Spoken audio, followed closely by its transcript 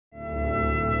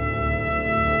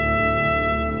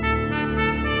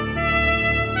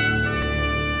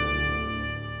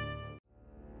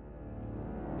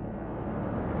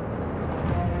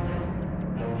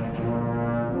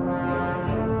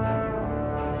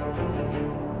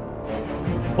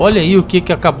Olha aí o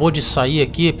que acabou de sair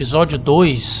aqui, episódio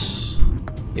 2.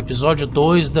 Episódio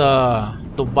 2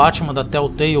 do Batman da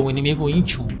Telltale, o inimigo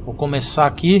íntimo. Vou começar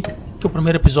aqui, que o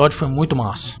primeiro episódio foi muito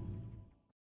massa.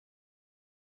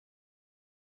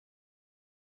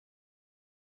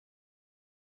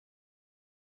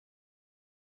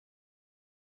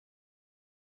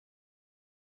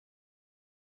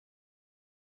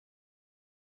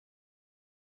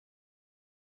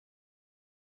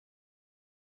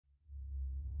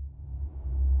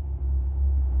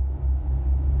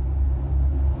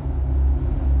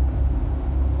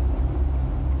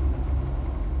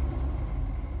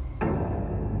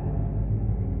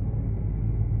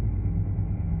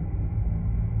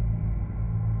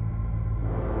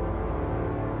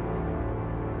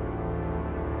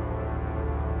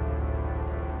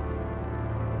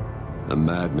 A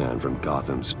madman from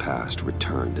Gotham's past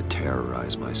returned to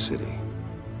terrorize my city.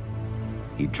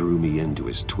 He drew me into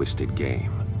his twisted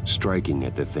game, striking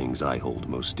at the things I hold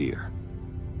most dear.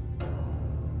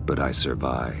 But I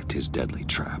survived his deadly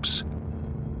traps.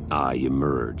 I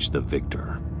emerged the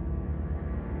victor.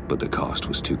 But the cost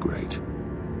was too great.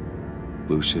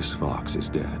 Lucius Fox is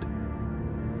dead.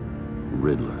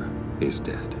 Riddler is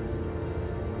dead.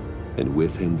 And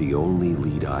with him, the only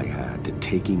lead I had to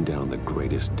taking down the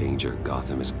greatest danger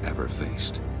Gotham has ever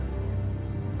faced.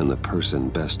 And the person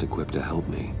best equipped to help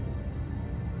me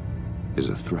is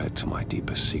a threat to my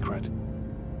deepest secret.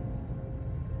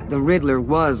 The Riddler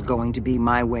was going to be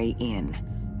my way in,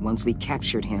 once we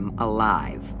captured him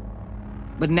alive.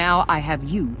 But now I have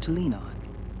you to lean on.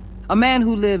 A man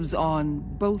who lives on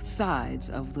both sides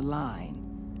of the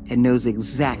line, and knows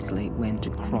exactly when to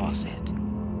cross it.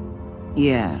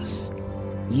 Yes,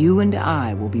 you and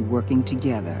I will be working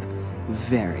together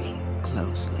very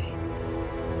closely.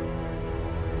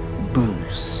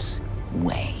 Bruce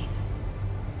Wayne.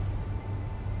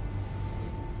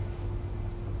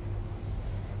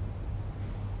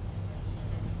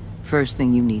 First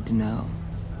thing you need to know,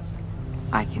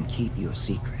 I can keep your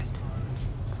secret.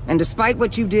 And despite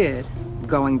what you did,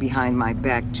 going behind my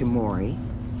back to Mori,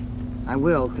 I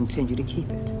will continue to keep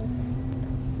it.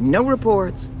 No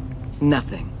reports.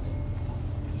 Nothing.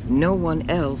 No one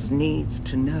else needs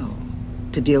to know.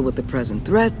 To deal with the present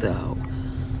threat, though,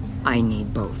 I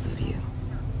need both of you.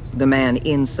 The man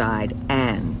inside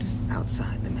and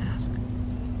outside the mask.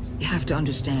 You have to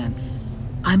understand,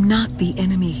 I'm not the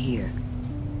enemy here.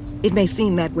 It may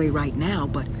seem that way right now,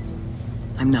 but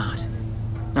I'm not.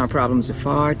 Our problems are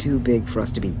far too big for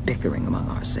us to be bickering among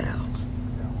ourselves.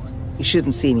 You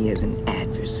shouldn't see me as an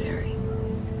adversary.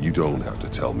 You don't have to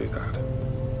tell me that.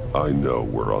 I know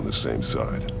we're on the same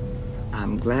side.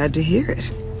 I'm glad to hear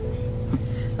it.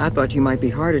 I thought you might be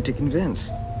harder to convince.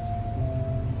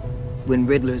 When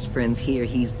Riddler's friends hear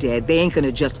he's dead, they ain't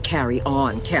gonna just carry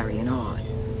on carrying on.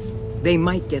 They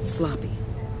might get sloppy.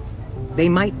 They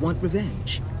might want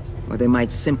revenge. Or they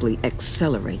might simply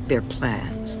accelerate their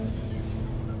plans.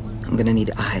 I'm gonna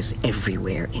need eyes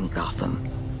everywhere in Gotham.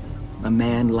 A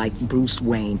man like Bruce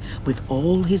Wayne, with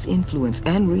all his influence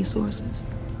and resources,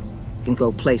 can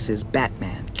go places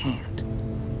Batman can't.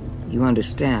 You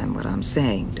understand what I'm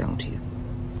saying, don't you?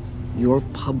 Your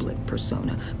public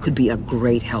persona could be a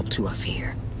great help to us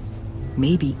here.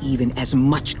 Maybe even as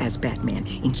much as Batman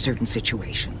in certain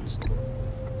situations.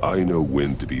 I know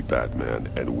when to be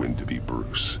Batman and when to be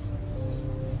Bruce.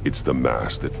 It's the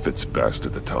mask that fits best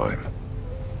at the time.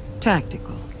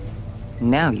 Tactical.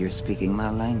 Now you're speaking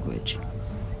my language.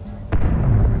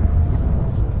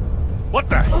 What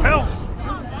the hell?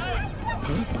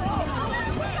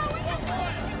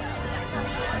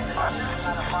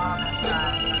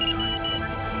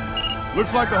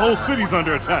 Looks like the whole city's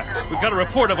under attack. We've got a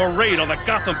report of a raid on the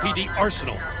Gotham PD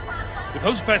arsenal. If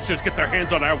those bastards get their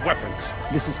hands on our weapons...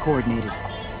 This is coordinated.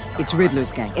 It's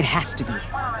Riddler's gang. It has to be.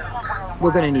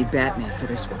 We're gonna need Batman for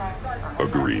this one.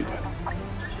 Agreed.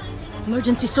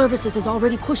 Emergency services is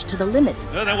already pushed to the limit.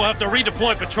 Then we'll have to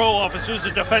redeploy patrol officers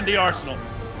to defend the arsenal.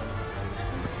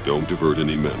 Don't divert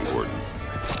any men, Gordon.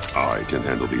 I can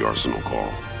handle the arsenal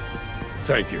call.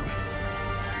 Thank you.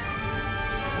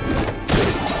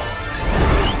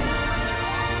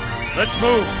 Let's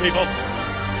move, people.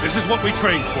 This is what we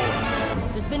trained for.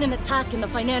 There's been an attack in the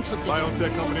financial district.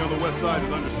 Biotech company on the west side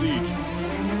is under siege.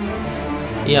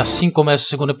 E assim começa o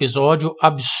segundo episódio,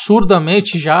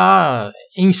 absurdamente já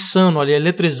insano ali,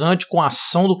 eletrizante, com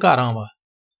ação do caramba.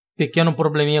 Pequeno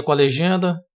probleminha com a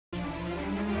legenda.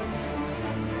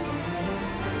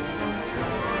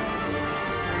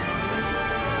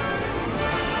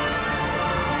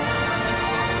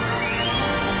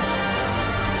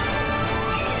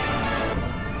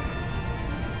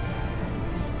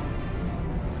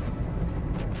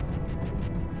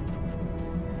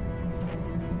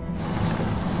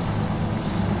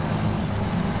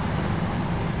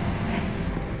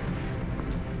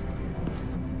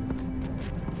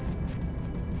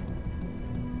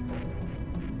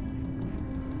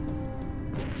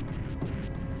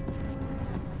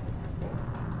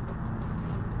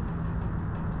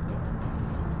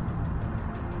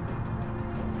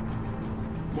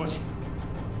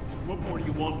 do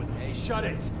you want with me? Hey, shut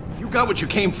it. You got what you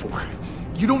came for.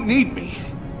 You don't need me.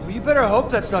 Well, you better hope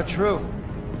that's not true.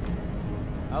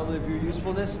 Outlive your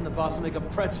usefulness and the boss will make a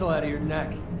pretzel out of your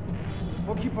neck.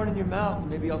 Or keep running your mouth and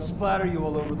maybe I'll splatter you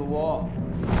all over the wall.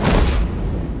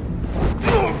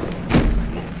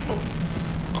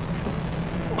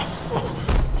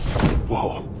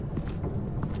 Whoa.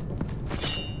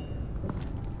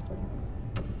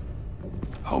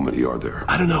 How many are there?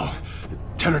 I don't know.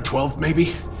 10 or 12,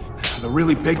 maybe? The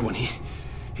really big one, he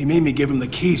made me give him the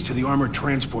keys to the armored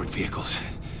transport vehicles.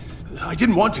 I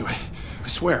didn't want to, I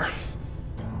swear.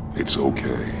 It's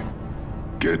okay.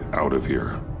 Get out of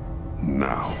here.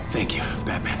 Now. Thank you,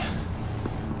 Batman.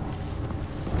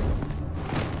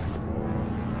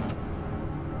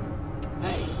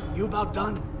 Hey, you about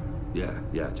done?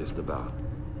 Yeah, just about.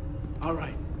 All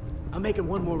right. I'm making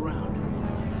one more round.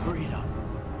 Hurry it up.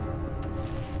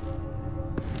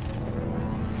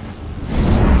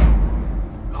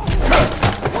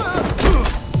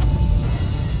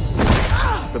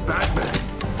 The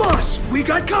Batman. Boss, we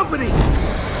got company!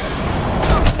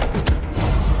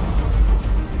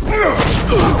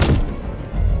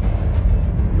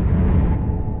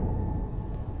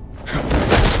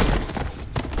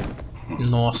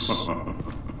 Nossa.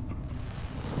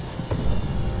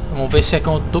 Vamos ver se é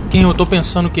quem eu tô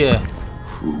pensando que é.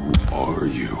 Who are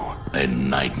you? A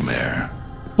nightmare.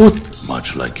 Putz.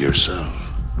 Much like yourself.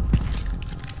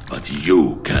 But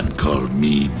you can call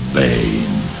me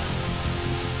Bane.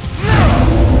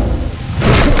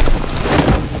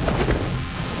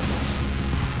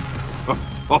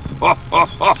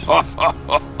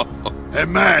 A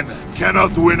man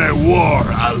cannot win a war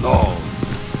alone.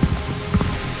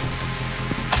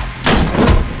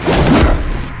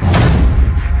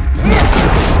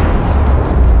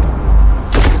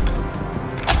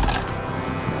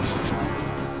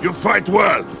 You fight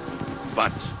well,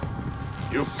 but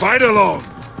you fight alone.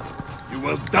 You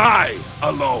will die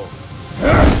alone.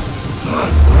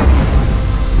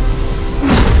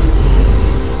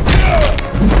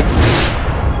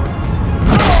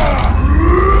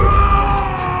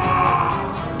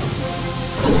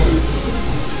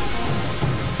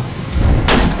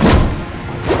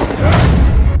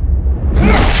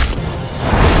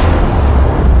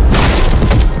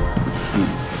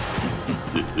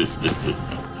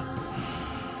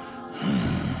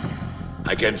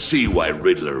 I can see why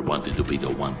Riddler wanted to be the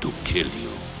one to kill you.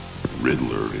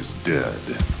 Riddler is dead.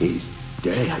 He's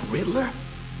They dead. got Riddler?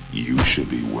 You should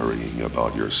be worrying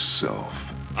about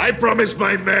yourself. I promised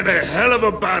my men a hell of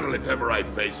a battle if ever I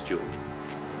faced you.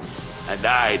 And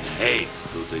I'd hate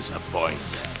to disappoint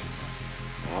them.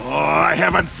 Oh, I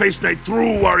haven't faced a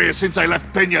true warrior since I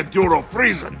left Peña Duro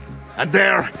prison. And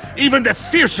there, even the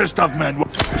fiercest of men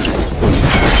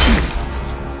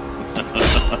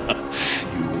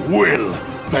You will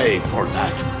pay for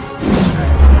that.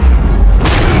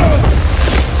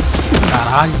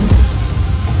 Caralho.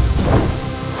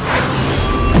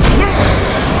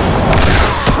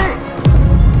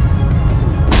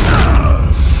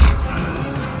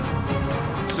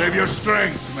 Save your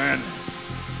strength, man.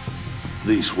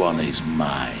 This one is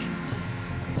mine.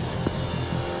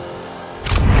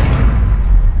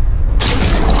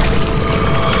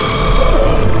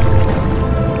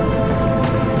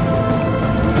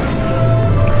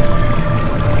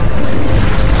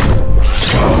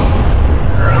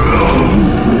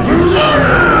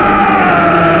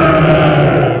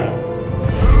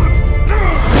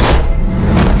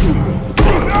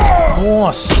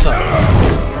 Nossa.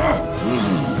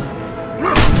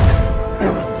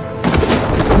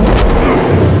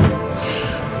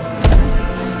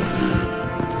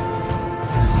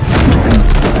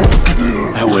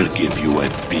 I will give you a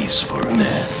piece for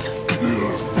death,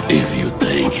 if you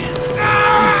take it.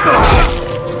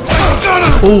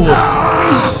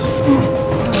 Putz.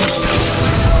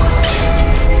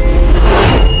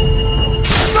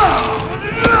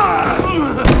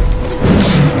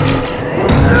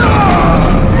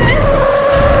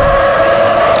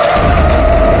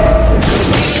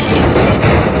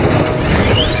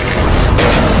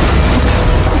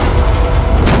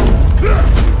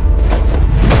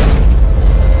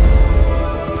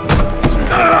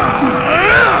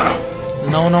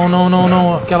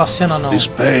 Não, aquela cena não. This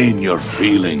pain you're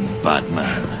feeling,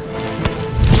 Batman.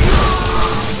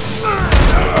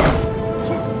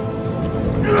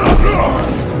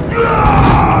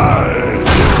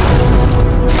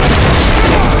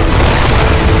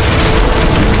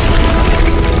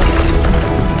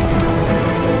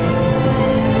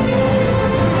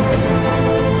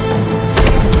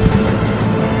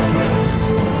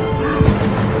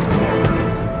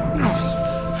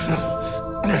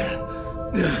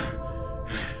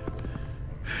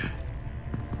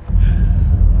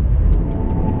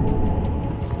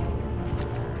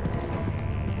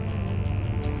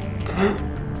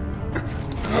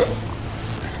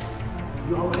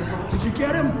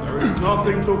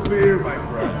 fear, my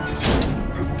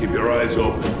friend. Keep your eyes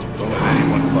open. Don't let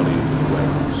anyone follow you to the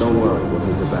warehouse. Don't worry, we'll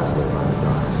take the back way around the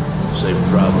docks. Safe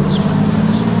travels, my friends.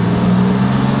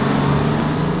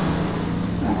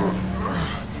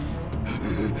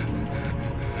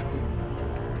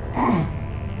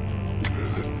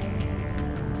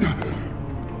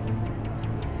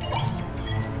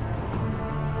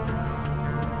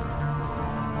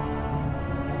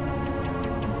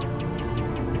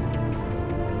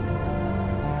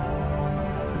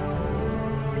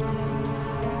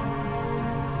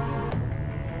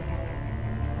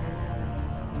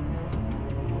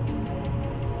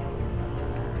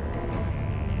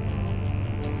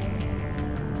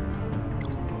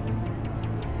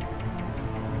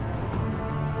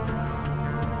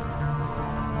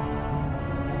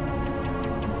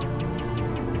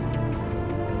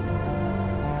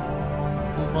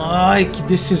 Ai, que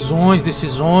decisões. This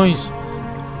is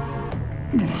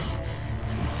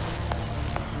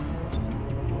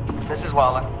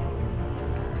Waller.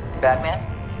 Batman?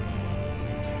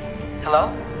 Hello?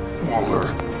 Waller.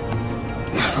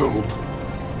 Help.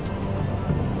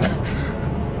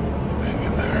 Hang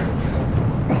in there.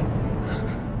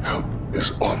 Help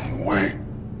is on the way.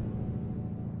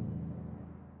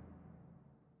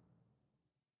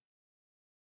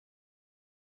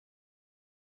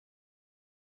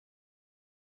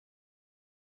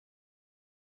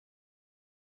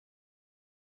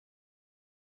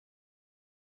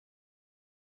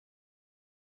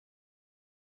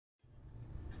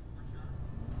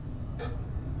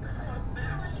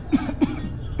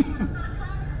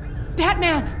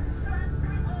 Batman!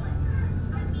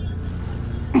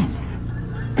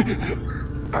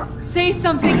 Say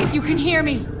something if you can hear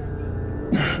me.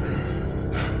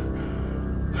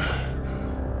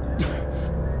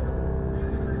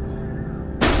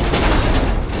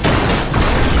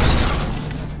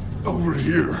 Over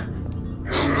here.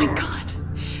 Oh my God.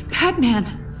 Batman!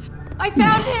 I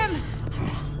found him!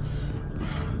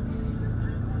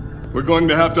 We're going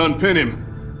to have to unpin him.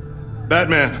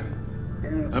 Batman,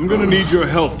 I'm gonna need your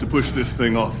help to push this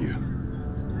thing off you.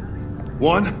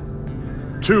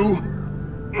 1, 2,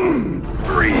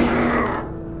 3.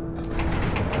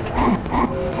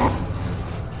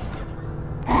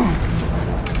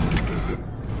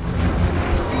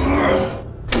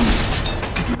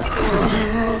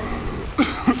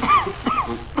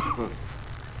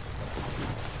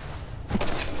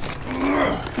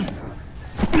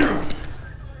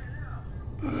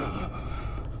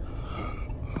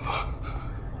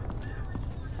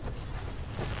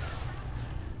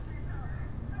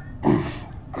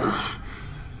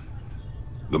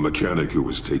 The mechanic who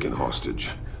was taken hostage.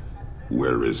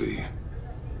 Where is he?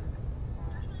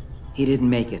 He didn't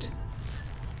make it.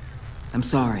 I'm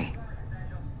sorry.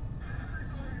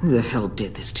 Who the hell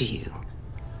did this to you?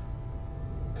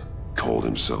 Called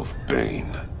himself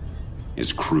Bane.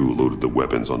 His crew loaded the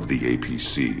weapons onto the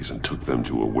APCs and took them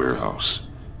to a warehouse.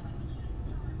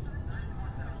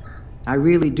 I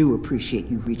really do appreciate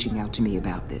you reaching out to me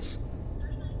about this.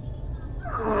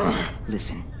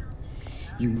 Listen,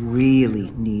 you really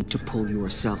need to pull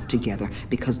yourself together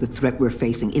because the threat we're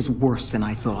facing is worse than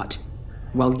I thought.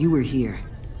 While you were here,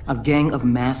 a gang of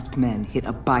masked men hit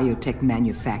a biotech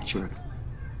manufacturer.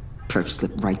 Perf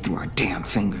slipped right through our damn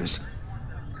fingers.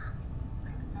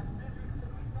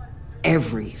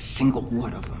 Every single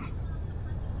one of them.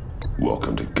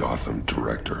 Welcome to Gotham,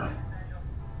 Director.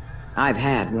 I've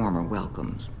had warmer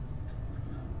welcomes.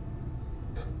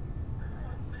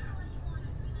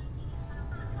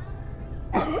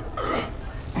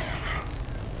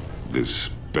 This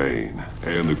Bane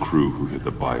and the crew who hit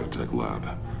the biotech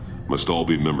lab must all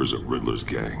be members of Riddler's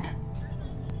gang.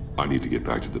 I need to get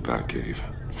back to the Batcave,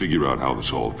 figure out how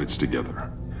this all fits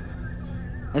together.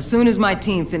 As soon as my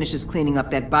team finishes cleaning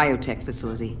up that biotech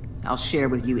facility, I'll share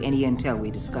with you any intel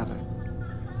we discover.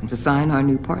 And to sign our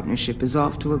new partnership is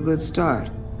off to a good start.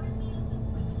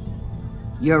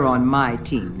 You're on my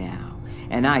team now,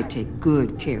 and I take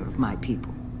good care of my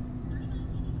people.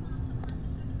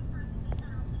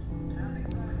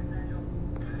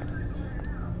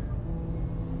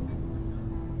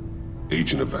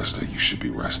 Agent Avesta, you should be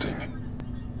resting.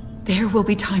 There will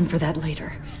be time for that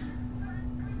later.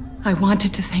 I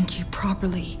wanted to thank you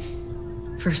properly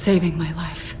for saving my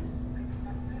life.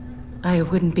 I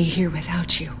wouldn't be here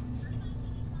without you.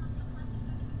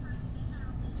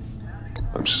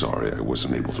 I'm sorry I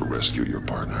wasn't able to rescue your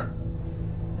partner.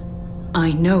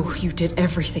 I know you did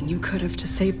everything you could have to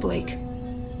save Blake.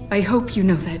 I hope you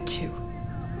know that too.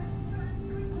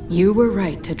 You were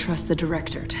right to trust the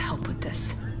director to help with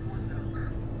this.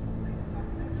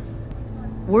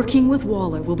 Working with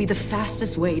Waller will be the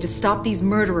fastest way to stop these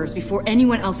murderers before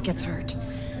anyone else gets hurt.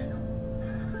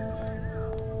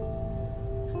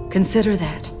 Consider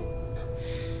that.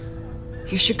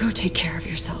 You should go take care of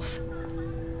yourself.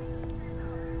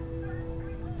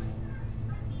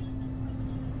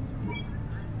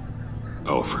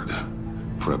 Alfred,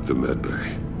 prep the med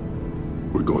bay.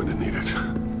 We're going to need it.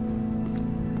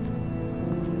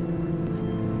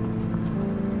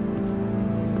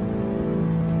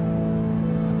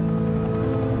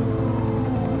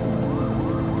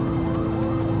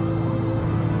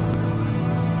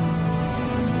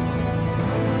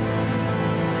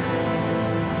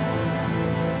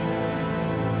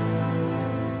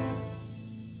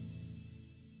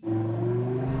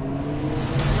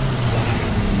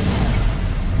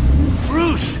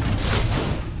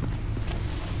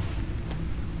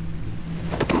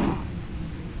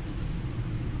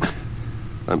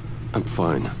 I'm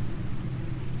fine.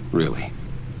 Really.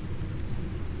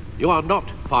 You are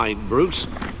not fine, Bruce.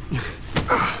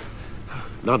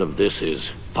 None of this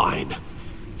is fine.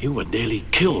 You were nearly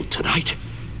killed tonight.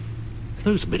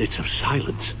 Those minutes of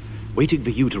silence, waiting for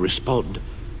you to respond,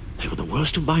 they were the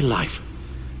worst of my life.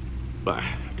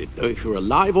 I didn't know if you were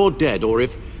alive or dead, or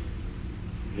if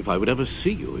I would ever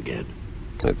see you again.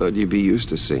 I thought you'd be used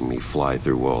to seeing me fly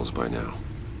through walls by now.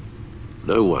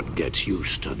 No one gets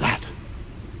used to that.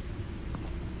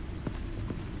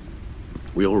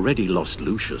 We already lost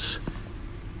Lucius.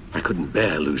 I couldn't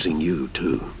bear losing you,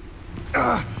 too.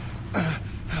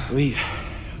 We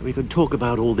can talk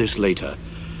about all this later.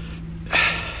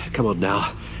 Come on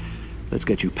now. Let's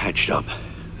get you patched up.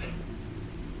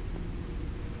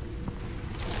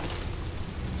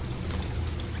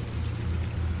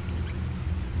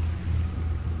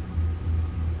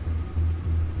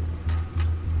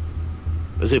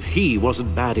 As if he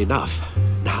wasn't bad enough,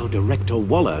 now Director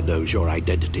Waller knows your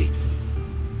identity.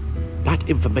 That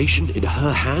information in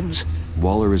her hands?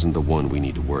 Waller isn't the one we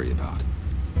need to worry about.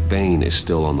 Bane is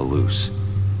still on the loose,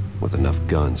 with enough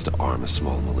guns to arm a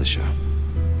small militia.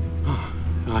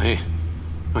 I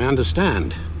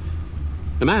understand.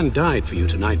 A man died for you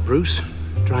tonight, Bruce.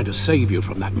 Trying to save you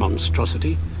from that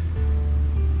monstrosity.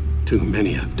 Too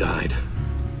many have died.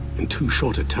 In too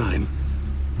short a time.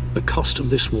 The cost of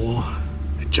this war,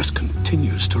 it just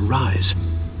continues to rise.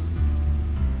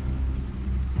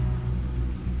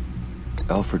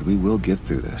 Alfred, we will get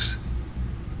through this.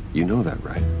 You know that,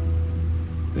 right?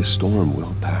 This storm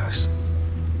will pass.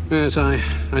 Yes, I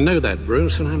know that,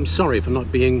 Bruce, and I'm sorry for not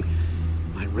being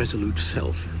my resolute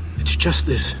self. It's just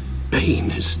this Bane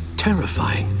is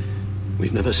terrifying.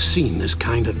 We've never seen this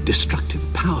kind of destructive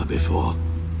power before.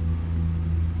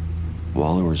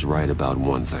 Waller was right about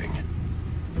one thing.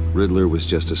 Riddler was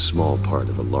just a small part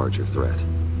of a larger threat.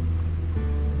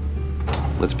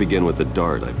 Let's begin with the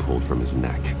dart I pulled from his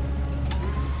neck.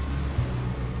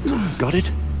 Got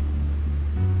it?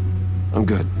 I'm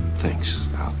good, thanks,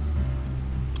 Al.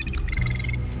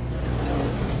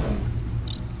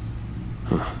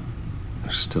 Huh.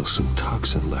 There's still some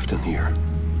toxin left in here.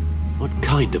 What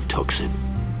kind of toxin?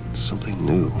 Something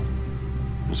new.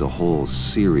 There's a whole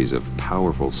series of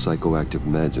powerful psychoactive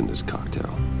meds in this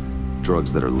cocktail.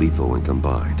 Drugs that are lethal when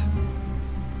combined.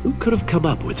 Who could have come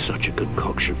up with such a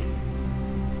concoction?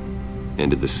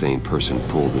 And did the same person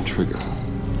pull the trigger?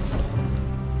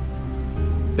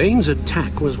 Bane's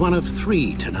attack was one of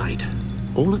 3 tonight,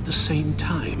 all at the same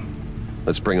time.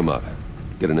 Let's bring him up.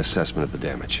 Get an assessment of the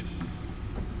damage.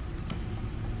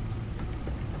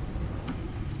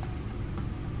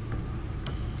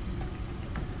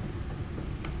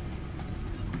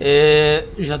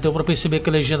 Já deu pra perceber que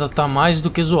a legenda tá mais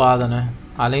do que zoada, né?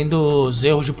 Além dos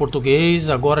erros de português,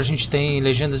 agora a gente tem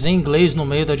legendas em inglês no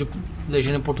meio da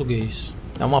legenda em português.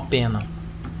 É uma pena.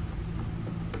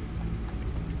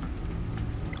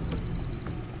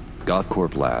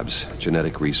 Gothcorp Labs,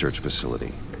 genetic research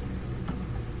facility.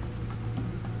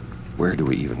 Where do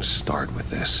we even start with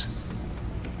this?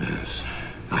 Yes,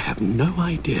 I have no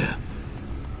idea.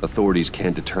 Authorities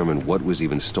can't determine what was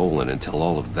even stolen until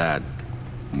all of that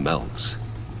melts.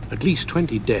 At least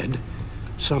 20 dead,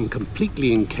 some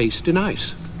completely encased in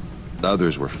ice.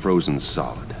 Others were frozen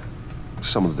solid.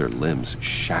 Some of their limbs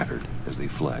shattered as they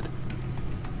fled.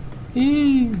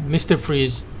 Mr.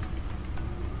 Freeze.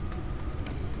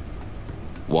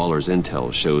 Waller's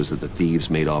intel shows that the thieves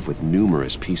made off with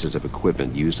numerous pieces of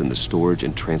equipment used in the storage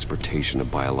and transportation of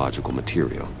biological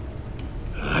material.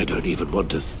 I don't even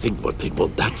want to think what they'd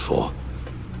want that for.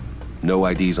 No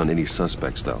IDs on any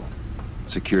suspects, though.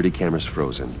 Security cameras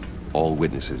frozen. All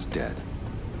witnesses dead.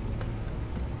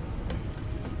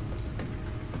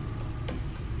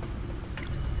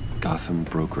 Gotham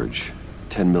Brokerage.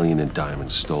 10 million in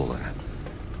diamonds stolen.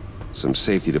 Some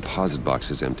safety deposit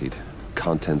boxes emptied.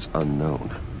 Contents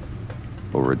unknown.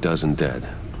 Over a dozen dead,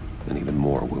 and even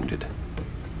more wounded.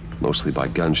 Mostly by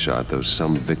gunshot, though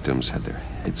some victims had their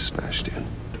heads smashed in.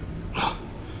 Oh,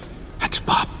 that's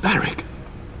barbaric.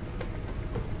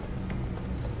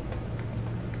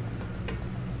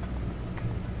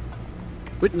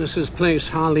 Witnesses place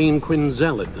Harleen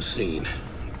Quinzel at the scene,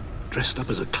 dressed up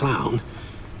as a clown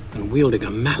and wielding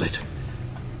a mallet.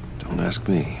 Don't ask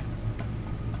me.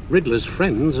 Riddler's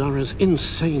friends are as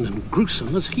insane and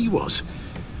gruesome as he was.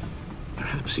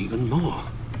 Perhaps even more.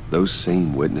 Those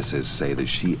same witnesses say that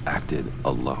she acted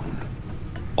alone.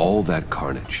 All that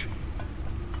carnage.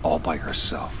 All by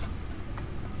herself.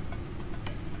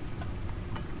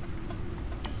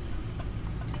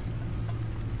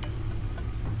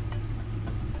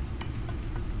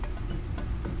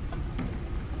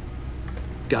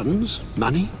 Guns,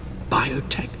 money,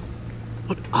 biotech.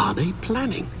 What are they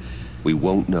planning? We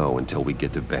won't know until we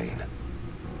get to Bane.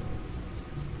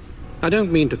 I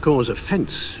don't mean to cause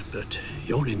offense, but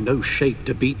you're in no shape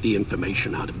to beat the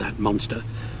information out of that monster,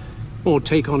 or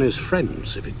take on his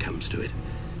friends if it comes to it.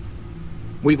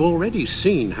 We've already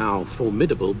seen how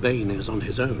formidable Bane is on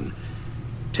his own.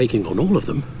 Taking on all of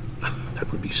them, that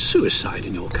would be suicide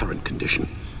in your current condition.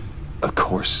 Of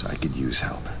course I could use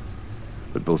help.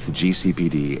 But both the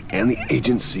GCPD and the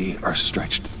agency are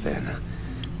stretched thin.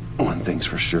 One thing's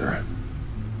for sure.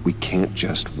 We can't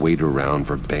just wait around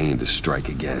for Bane to strike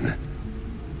again.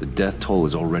 The death toll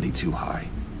is already too high.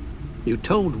 You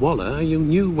told Waller you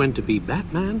knew when to be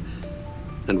Batman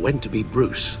and when to be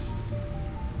Bruce.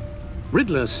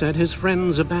 Riddler said his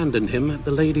friends abandoned him at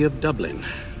the Lady of Dublin.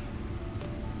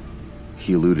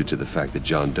 He alluded to the fact that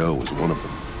John Doe was one of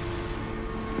them.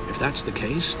 If that's the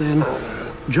case, then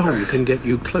John can get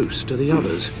you close to the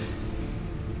others.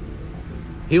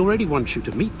 He already wants you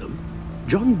to meet them.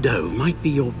 John Doe might be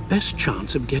your best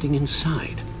chance of getting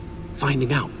inside,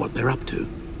 finding out what they're up to.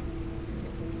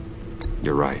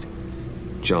 You're right.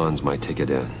 John's my ticket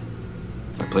in.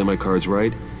 If I play my cards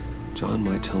right, John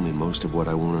might tell me most of what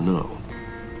I want to know.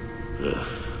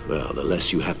 Well, the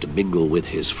less you have to mingle with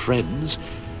his friends,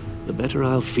 the better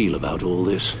I'll feel about all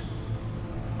this.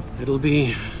 It'll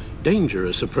be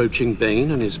dangerous approaching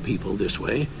Bane and his people this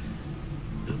way.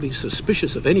 They'll be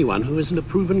suspicious of anyone who isn't a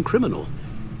proven criminal.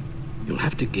 You'll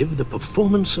have to give the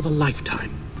performance of a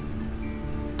lifetime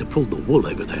to pull the wool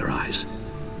over their eyes.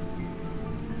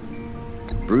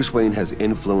 Bruce Wayne has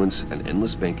influence, an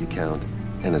endless bank account,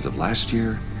 and as of last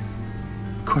year,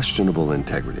 questionable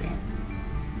integrity.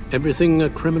 Everything a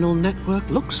criminal network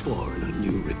looks for in a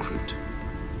new recruit.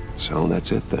 So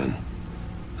that's it then.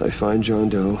 I find John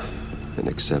Doe and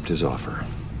accept his offer.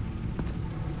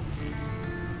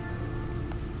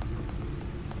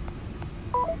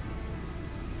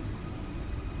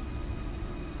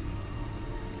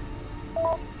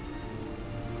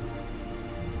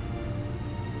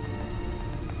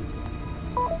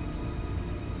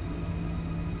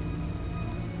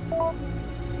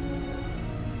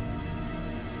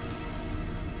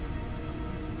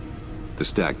 The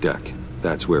stacked deck.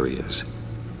 That's where he is.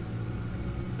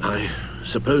 I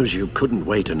suppose you couldn't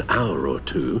wait an hour or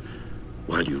two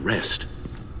while you rest?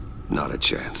 Not a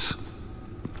chance.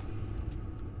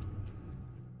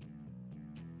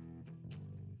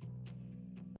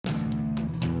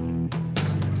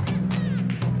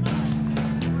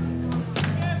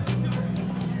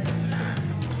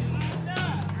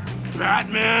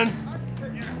 Batman?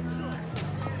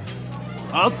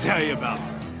 I'll tell you about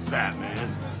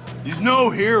Batman. He's no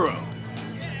hero.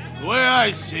 The way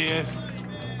I see it,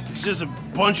 he's just a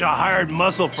bunch of hired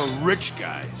muscle for rich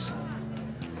guys.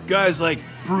 Guys like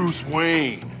Bruce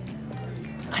Wayne.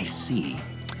 I see.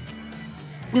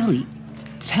 Willie,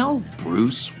 tell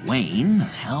Bruce Wayne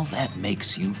how that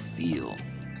makes you feel.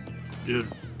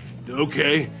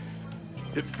 Okay.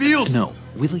 It feels... No,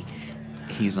 Willie,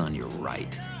 he's on your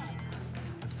right.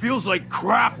 It feels like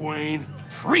crap, Wayne.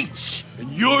 Preach!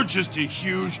 And you're just a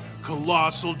huge,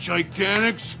 colossal,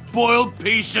 gigantic, spoiled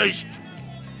piece of sh...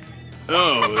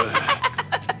 Oh,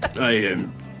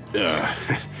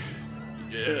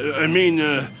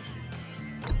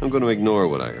 I'm gonna ignore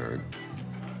what I heard.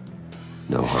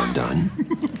 No harm done.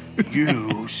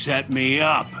 You set me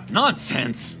up.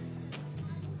 Nonsense!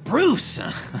 Bruce!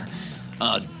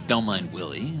 Don't mind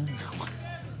Willie.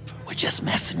 We're just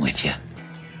messing with you.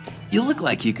 You look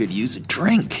like you could use a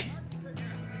drink.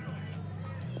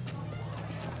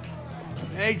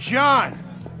 Hey, John.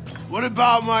 What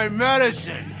about my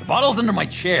medicine? The bottle's under my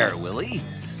chair, Willie.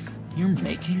 You're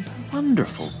making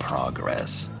wonderful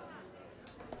progress.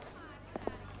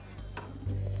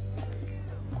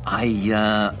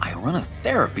 I run a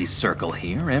therapy circle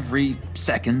here every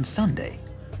second Sunday.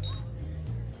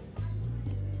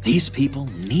 These people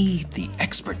need the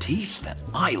expertise that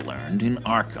I learned in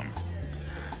Arkham.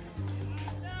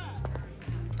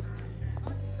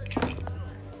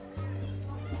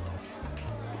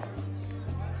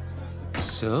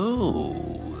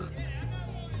 So,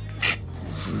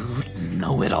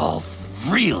 know-it-all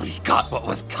really got what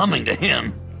was coming to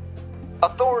him.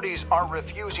 Authorities are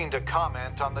refusing to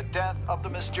comment on the death of the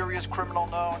mysterious criminal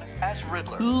known as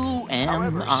Riddler. Who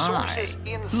am I?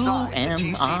 Who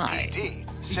am I?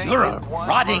 You're a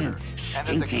rotting,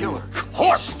 stinking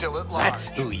corpse. That's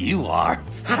who you are.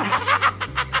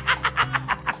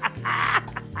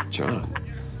 John,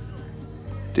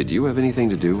 did you have anything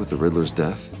to do with the Riddler's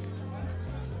death?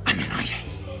 I mean, I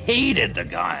hated the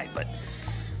guy, but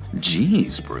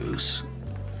geez, Bruce.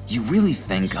 You really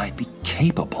think I'd be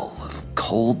capable of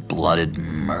cold-blooded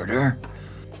murder?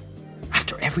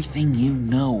 After everything you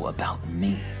know about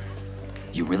me,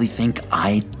 you really think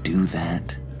I'd do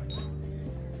that?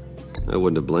 I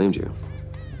wouldn't have blamed you.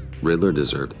 Riddler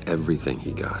deserved everything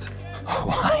he got.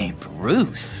 Why,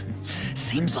 Bruce?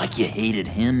 Seems like you hated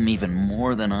him even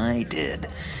more than I did.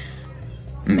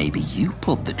 Maybe you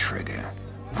pulled the trigger.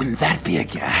 Wouldn't that be a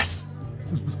gas?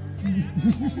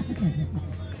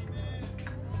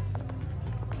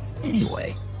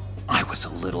 Anyway, I was a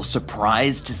little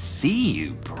surprised to see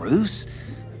you, Bruce.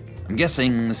 I'm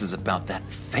guessing this is about that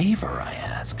favor I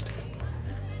asked.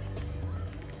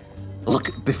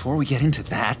 Look, before we get into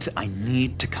that, I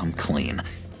need to come clean.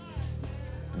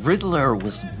 Riddler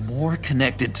was more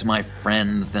connected to my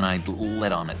friends than I'd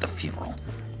let on at the funeral.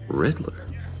 Riddler?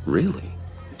 Really?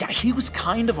 Yeah, he was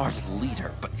kind of our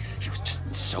leader, but he was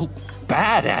just so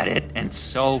bad at it and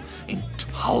so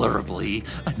intolerably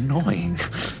annoying.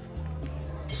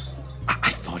 I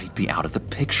thought he'd be out of the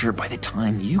picture by the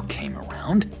time you came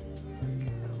around.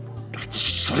 I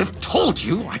should have told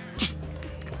you. I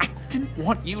didn't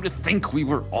want you to think we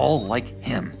were all like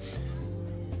him.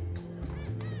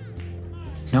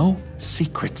 No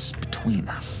secrets between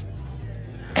us.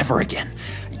 Ever again.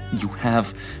 You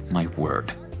have my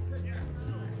word.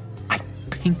 I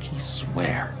pinky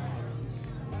swear.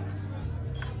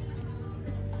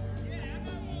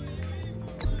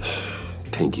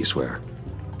 Pinky swear.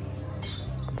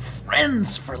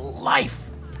 Friends for life.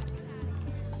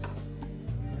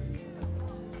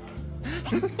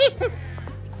 All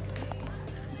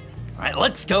right,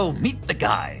 let's go meet the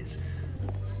guys.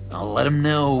 I'll let them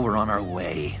know we're on our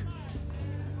way.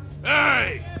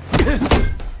 Hey!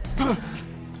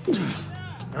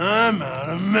 I'm out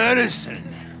of medicine.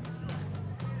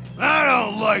 I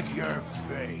don't like your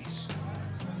face.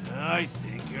 I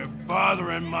think you're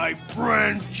bothering my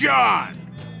friend John.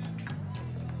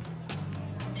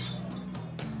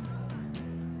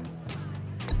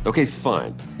 Okay,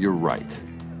 fine. You're right.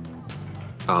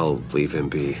 I'll leave him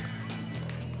be.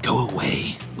 Go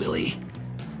away, Willie.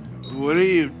 What are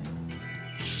you...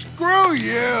 Screw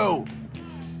you!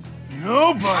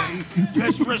 Nobody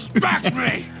disrespects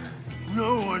me!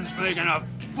 No one's making a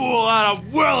fool out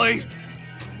of Willie!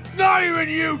 Not even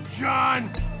you, John!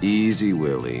 Easy,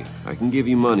 Willie. I can give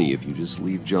you money if you just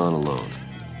leave John alone.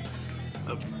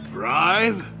 A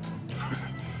bribe?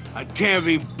 I can't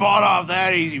be bought off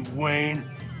that easy, Wayne.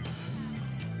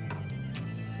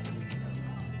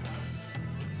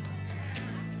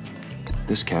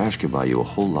 This cash could buy you a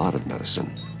whole lot of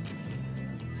medicine.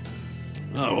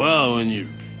 Oh, well, when you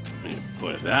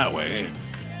put it that way.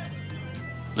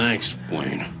 Thanks,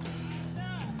 Wayne.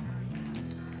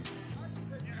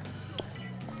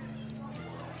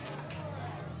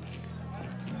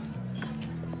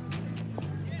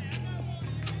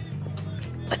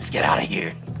 Let's get out of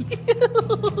here.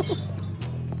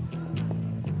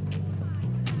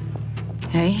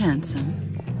 Hey,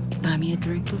 handsome. Buy me a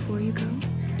drink before you go?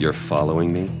 You're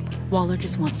following me? Waller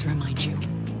just wants to remind you.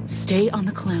 Stay on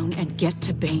the clown and get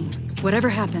to Bane. Whatever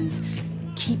happens,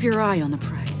 keep your eye on the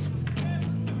prize.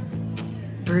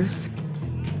 Bruce,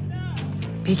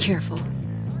 be careful.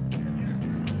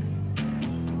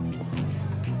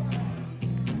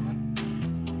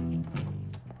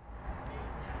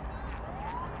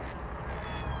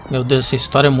 Meu Deus, essa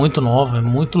história é muito nova, é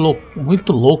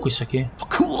muito louco isso aqui.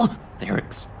 Cool, they're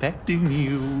expecting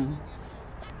you.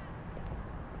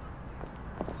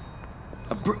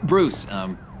 Bruce,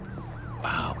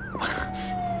 wow.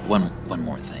 One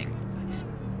more thing.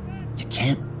 You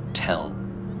can't tell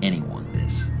anyone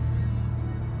this.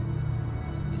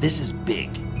 This is big.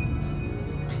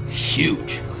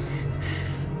 Huge.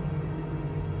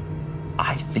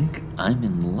 I think I'm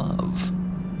in love.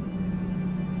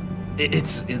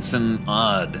 It's an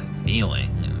odd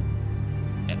feeling.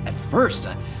 At first,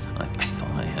 I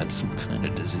thought I had some kind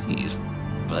of disease,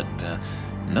 but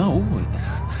no.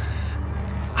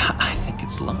 I think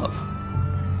it's love.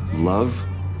 Love?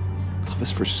 Love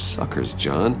is for suckers,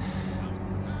 John.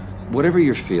 Whatever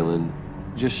you're feeling,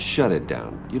 just shut it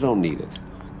down. You don't need it.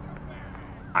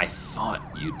 I thought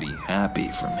you'd be happy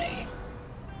for me.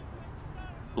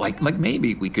 Like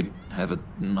maybe we could have a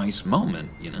nice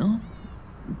moment, you know?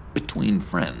 Between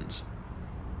friends.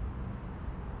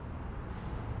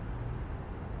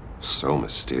 So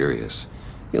mysterious.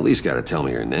 You at least gotta tell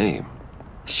me your name.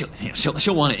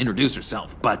 She'll want to introduce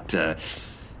herself, but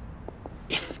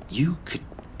if you could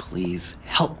please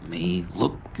help me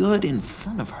look good in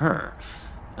front of her,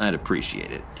 I'd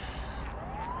appreciate it.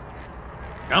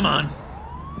 Come on.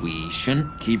 We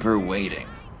shouldn't keep her waiting.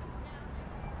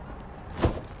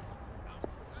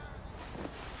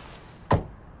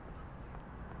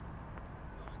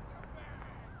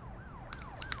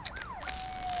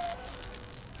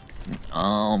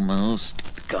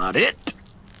 Almost got it.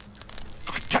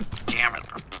 God damn it.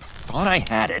 I thought I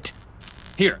had it.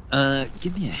 Here,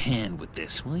 give me a hand with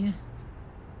this, will you?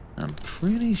 I'm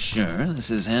pretty sure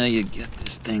this is how you get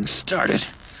this thing started.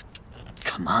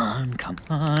 Come on, come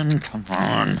on, come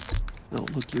on. No,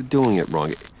 look, you're doing it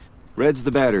wrong. Red's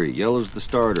the battery, yellow's the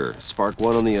starter. Spark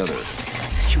one on the other.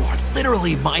 You are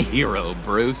literally my hero,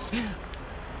 Bruce.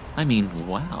 I mean,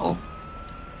 wow.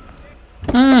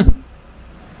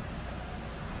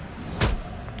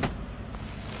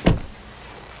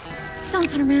 Don't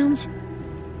turn around.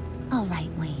 All right,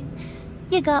 Wayne.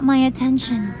 You got my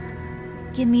attention.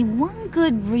 Give me one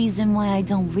good reason why I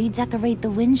don't redecorate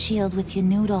the windshield with your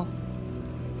noodle.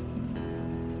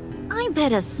 I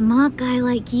bet a smart guy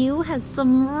like you has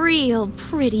some real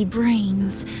pretty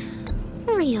brains.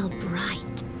 Real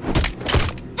bright.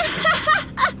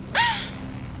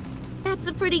 That's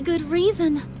a pretty good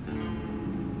reason.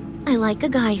 I like a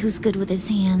guy who's good with his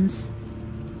hands.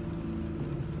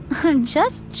 I'm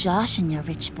just joshing you,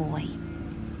 rich boy.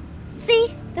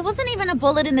 See? There wasn't even a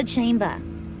bullet in the chamber.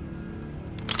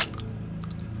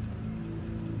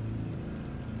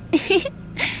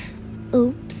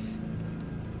 Oops.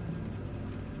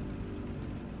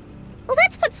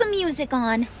 Let's put some music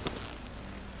on.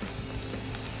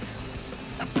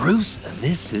 Bruce,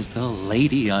 this is the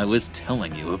lady I was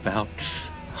telling you about.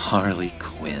 Harley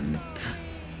Quinn.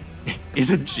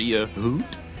 Isn't she a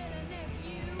hoot?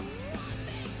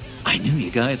 I knew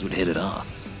you guys would hit it off.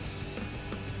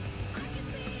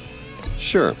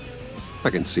 Sure. I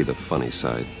can see the funny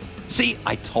side. See,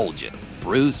 I told you.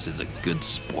 Bruce is a good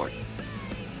sport.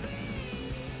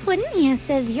 Puddin' here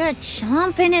says you're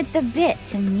chomping at the bit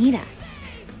to meet us.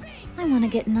 I want to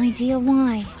get an idea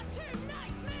why.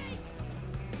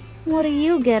 What do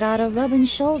you get out of rubbing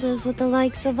shoulders with the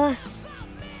likes of us?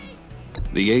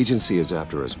 The agency is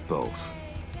after us both.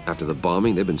 After the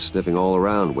bombing, they've been sniffing all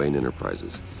around Wayne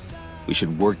Enterprises. We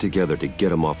should work together to get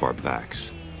them off our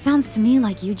backs. Sounds to me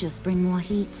like you just bring more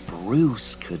heat.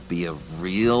 Bruce could be a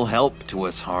real help to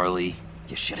us, Harley.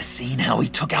 You should have seen how he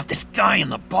took out this guy in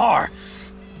the bar.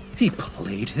 He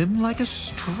played him like a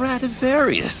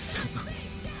Stradivarius.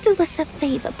 Do us a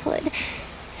favor, Pud.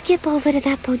 Skip over to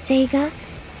that bodega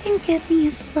and get me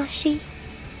a slushie.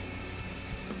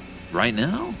 Right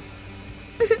now?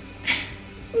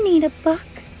 Need a buck?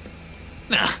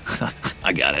 Nah,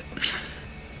 I got it.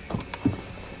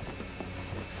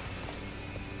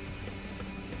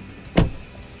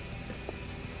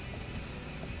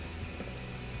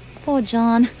 Poor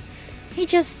John. He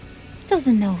just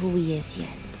doesn't know who he is yet.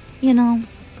 You know,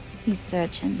 he's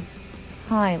searching.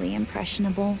 Highly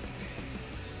impressionable.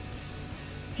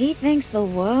 He thinks the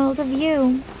world of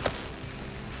you.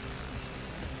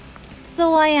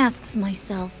 So I asks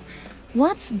myself,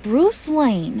 what's Bruce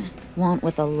Wayne want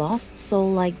with a lost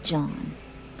soul like John?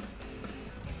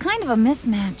 It's kind of a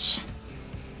mismatch.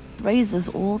 Raises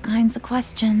all kinds of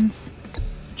questions.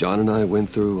 John and I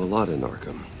went through a lot in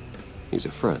Arkham. He's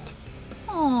a friend.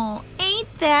 Oh,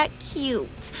 ain't that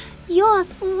cute? You're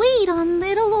sweet on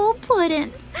little old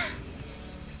Puddin'.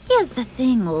 Here's the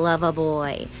thing, lover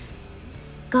boy.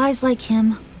 Guys like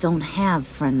him don't have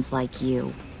friends like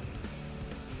you.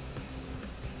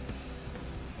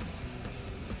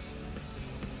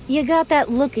 You got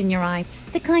that look in your eye,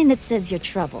 the kind that says you're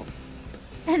trouble.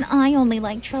 And I only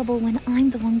like trouble when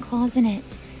I'm the one causing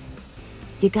it.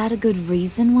 You got a good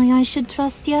reason why I should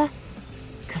trust you?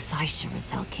 'Cause I sure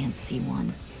as hell can't see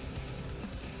one.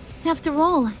 After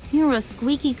all, you're a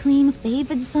squeaky clean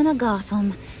favored son of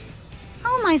Gotham.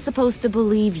 How am I supposed to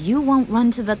believe you won't run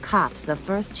to the cops the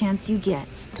first chance you get?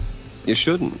 You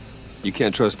shouldn't. You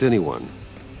can't trust anyone.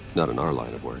 Not in our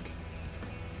line of work.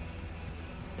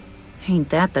 Ain't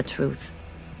that the truth?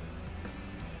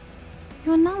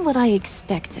 You're not what I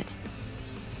expected.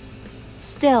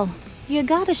 Still, you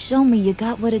gotta show me you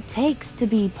got what it takes to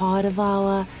be part of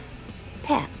our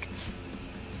pact.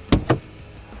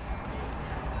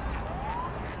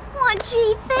 Aw,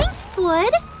 gee, thanks,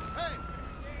 bud.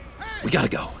 We gotta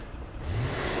go.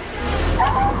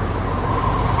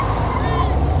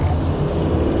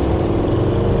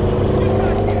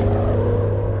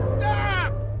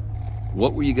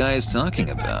 What were you guys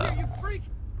talking about?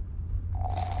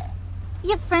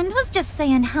 Your friend was just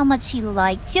saying how much he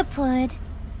liked you, bud.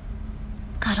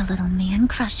 Got a little man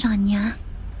crush on ya.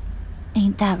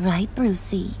 Ain't that right,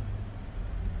 Brucey?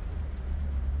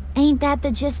 Ain't that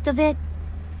the gist of it?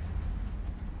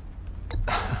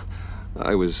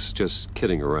 I was just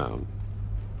kidding around.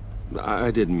 I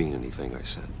didn't mean anything I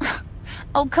said.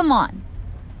 Oh, come on.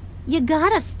 You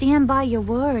gotta stand by your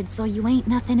words or you ain't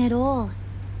nothing at all.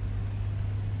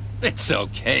 It's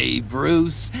okay,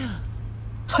 Bruce.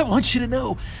 I want you to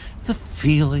know, the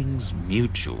feeling's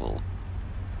mutual.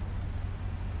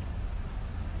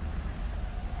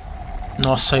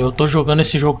 Nossa, eu tô jogando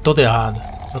esse jogo todo errado.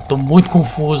 Eu tô muito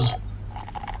confuso.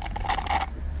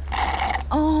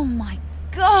 Oh my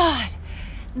god!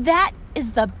 That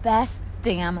is the best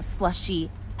damn slushie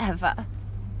ever.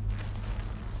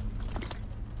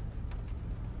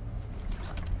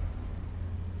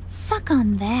 Suck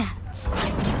on that.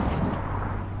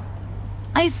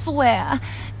 I swear,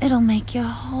 it'll make your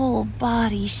whole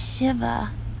body shiver.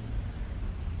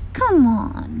 Come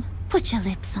on, put your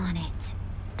lips on it.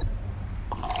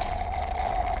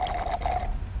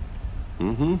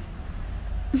 Mm-hmm.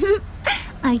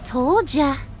 I told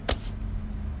ya.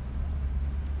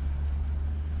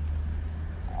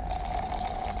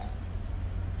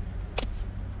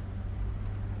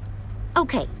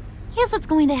 Okay, here's what's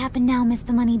going to happen now,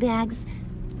 Mr. Moneybags.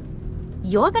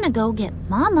 You're gonna go get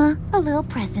Mama a little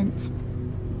present.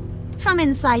 From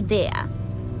inside there.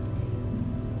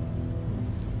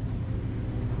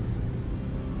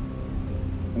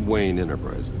 Wayne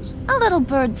Enterprises. A little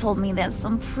bird told me there's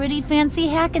some pretty fancy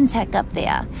hacking tech up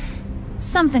there.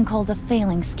 Something called a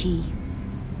phalanx key.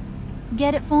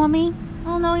 Get it for me?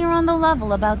 I'll know you're on the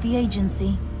level about the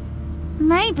agency.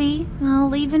 Maybe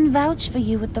I'll even vouch for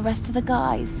you with the rest of the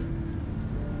guys.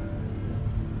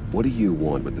 What do you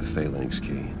want with the phalanx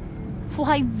key?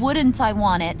 Why wouldn't I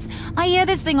want it? I hear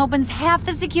this thing opens half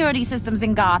the security systems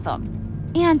in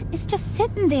Gotham. And it's just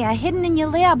sitting there, hidden in your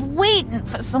lab, waiting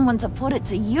for someone to put it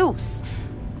to use.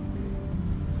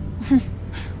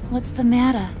 What's the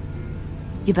matter?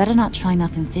 You better not try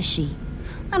nothing fishy.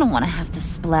 I don't want to have to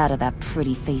splatter that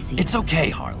pretty face. It's okay,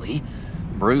 Harley.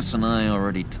 Bruce and I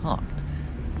already talked.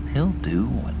 He'll do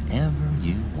whatever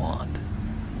you want.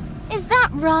 Is that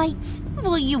right?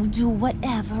 Will you do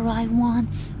whatever I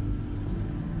want?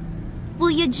 Will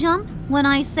you jump when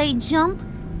I say jump?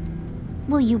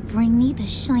 Will you bring me the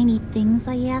shiny things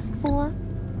I ask for?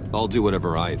 I'll do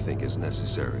whatever I think is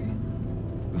necessary.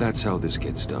 That's how this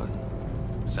gets done.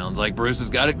 Sounds like Bruce has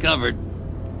got it covered.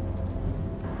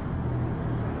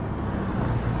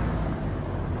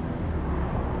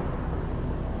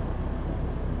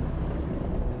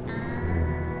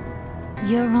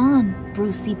 You're on,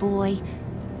 Brucey boy.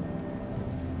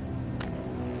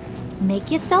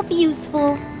 Make yourself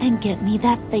useful and get me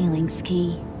that phalanx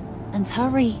key. And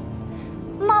hurry.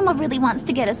 Mama really wants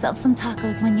to get herself some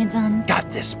tacos when you're done. Got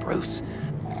this, Bruce.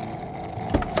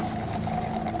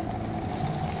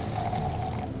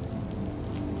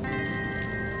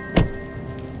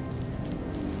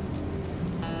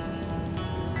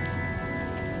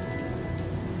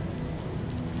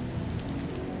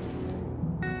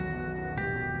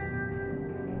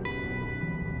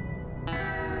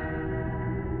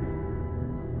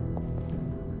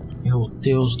 Meu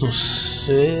Deus do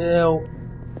céu.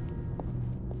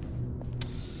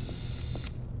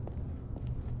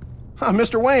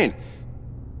 Mr. Wayne.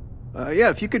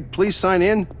 Yeah, if you could please sign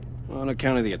in on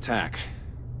account of the attack.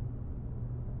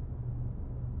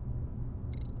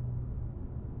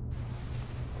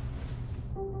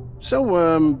 So,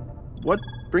 what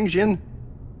brings you in?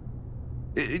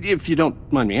 If you don't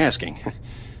mind me asking.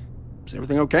 Is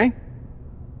everything okay?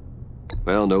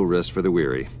 Well, no rest for the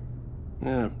weary.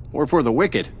 Or for the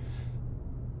wicked.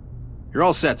 You're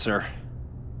all set, sir.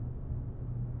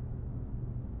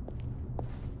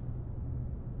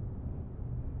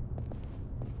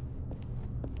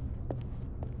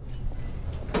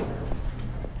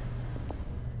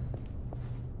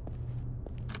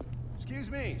 Excuse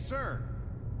me, sir.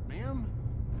 Ma'am,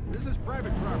 this is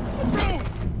private property.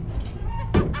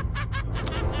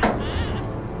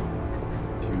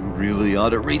 You really ought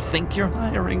to rethink your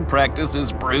hiring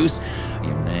practices, Bruce.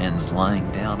 Your man's lying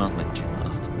down on the job.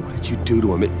 What did you do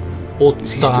to him?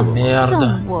 Puta merda.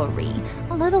 Don't worry.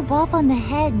 A little bump on the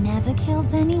head never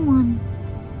killed anyone.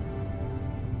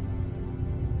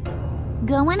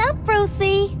 Going up,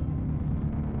 Brucey.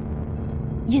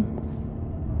 You...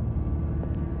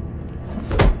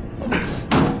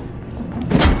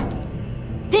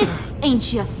 This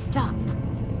ain't your stop.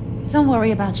 Don't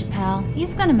worry about your pal.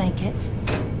 He's gonna make it.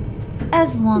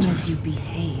 As long as you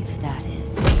behave, that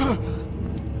is.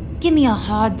 Give me a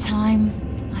hard time,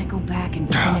 I go back and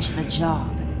finish the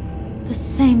job. The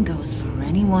same goes for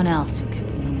anyone else who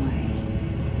gets in the way.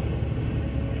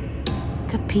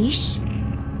 Capiche?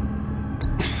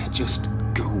 Just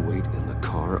go wait in the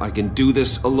car. I can do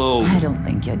this alone. I don't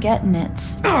think you're getting it.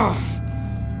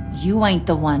 You ain't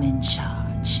the one in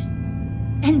charge.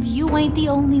 And you ain't the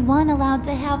only one allowed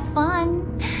to have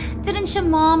fun. Didn't your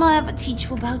mama ever teach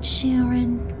you about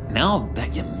sharing? Now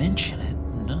that you mention it,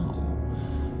 no.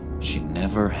 She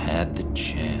never had the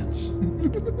chance.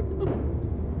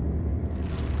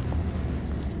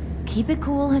 Keep it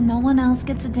cool and no one else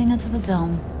gets a dinger to the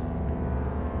dome.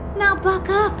 Now buck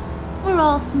up. We're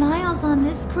all smiles on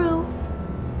this crew.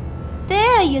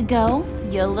 There you go.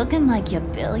 You're looking like your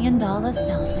billion-dollar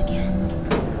self again.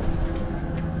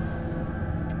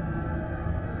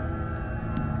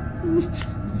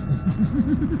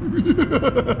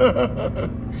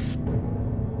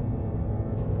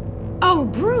 Oh,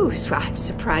 Bruce, I'm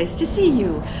surprised to see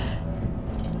you.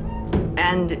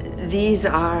 And these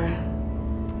are...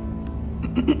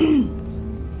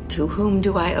 To whom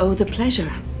do I owe the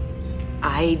pleasure?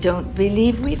 I don't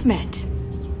believe we've met.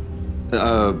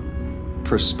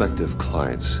 Prospective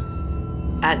clients.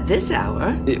 At this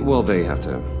hour? Well, they have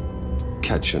to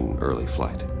catch an early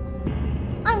flight.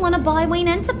 I want to buy Wayne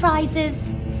Enterprises.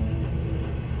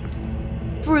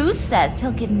 Bruce says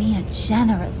he'll give me a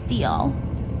generous deal.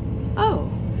 Oh.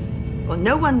 Well,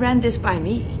 no one ran this by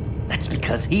me. That's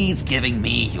because he's giving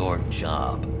me your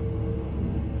job.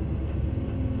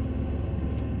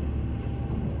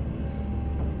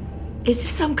 Is this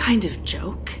some kind of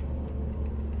joke?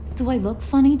 Do I look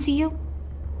funny to you?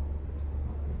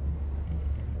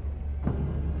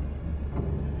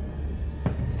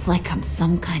 Like I'm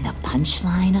some kind of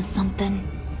punchline or something?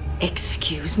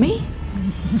 Excuse me?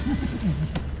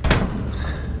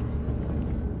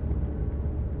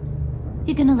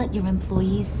 You gonna let your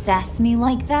employees sass me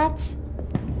like that?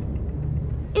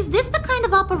 Is this the kind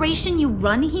of operation you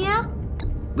run here?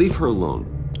 Leave her alone.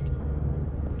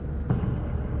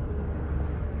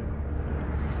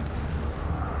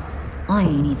 I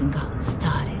ain't even gotten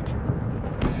started.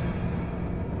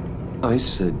 I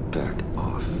said back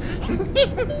off.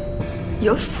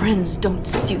 Your friends don't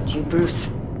suit you, Bruce.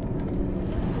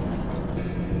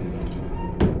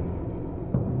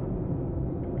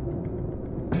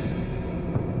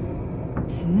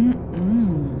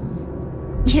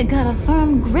 You got a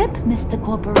firm grip, Mr.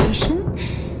 Corporation.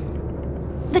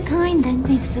 The kind that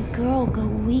makes a girl go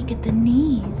weak at the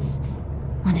knees.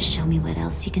 Want to show me what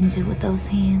else you can do with those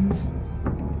hands?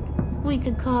 We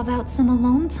could carve out some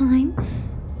alone time.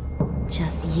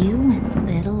 Just you and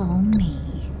little old me.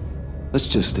 Let's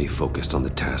just stay focused on the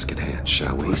task at hand,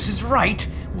 shall we? Bruce is right.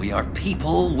 We are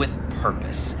people with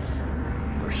purpose.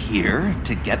 We're here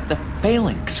to get the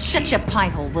phalanx. Shut your pie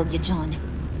hole, will you, John?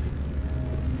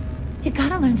 You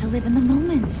gotta learn to live in the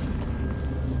moment.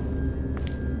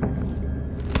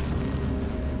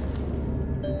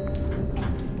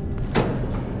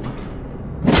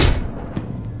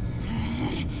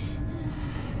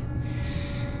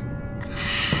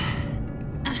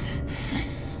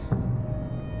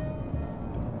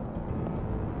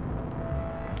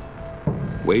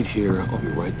 Wait here, I'll be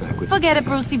right back with you. Forget it,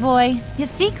 Brucey boy. Your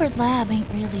secret lab ain't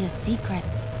really a secret.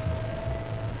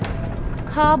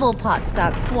 Cobblepot's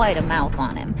got quite a mouth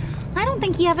on him. I don't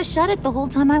think he ever shut it the whole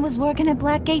time I was working at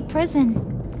Blackgate Prison.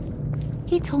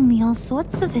 He told me all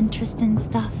sorts of interesting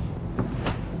stuff.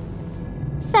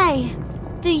 Say,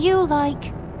 do you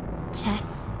like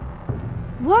chess?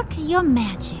 Work your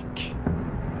magic.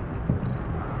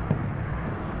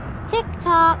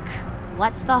 Tick-tock.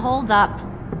 What's the holdup?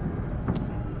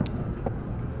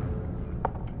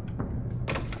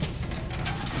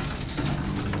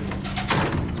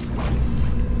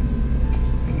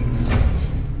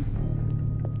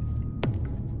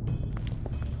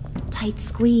 Tight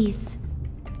squeeze.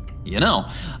 You know,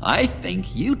 I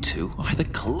think you two are the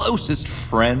closest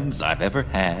friends I've ever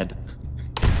had.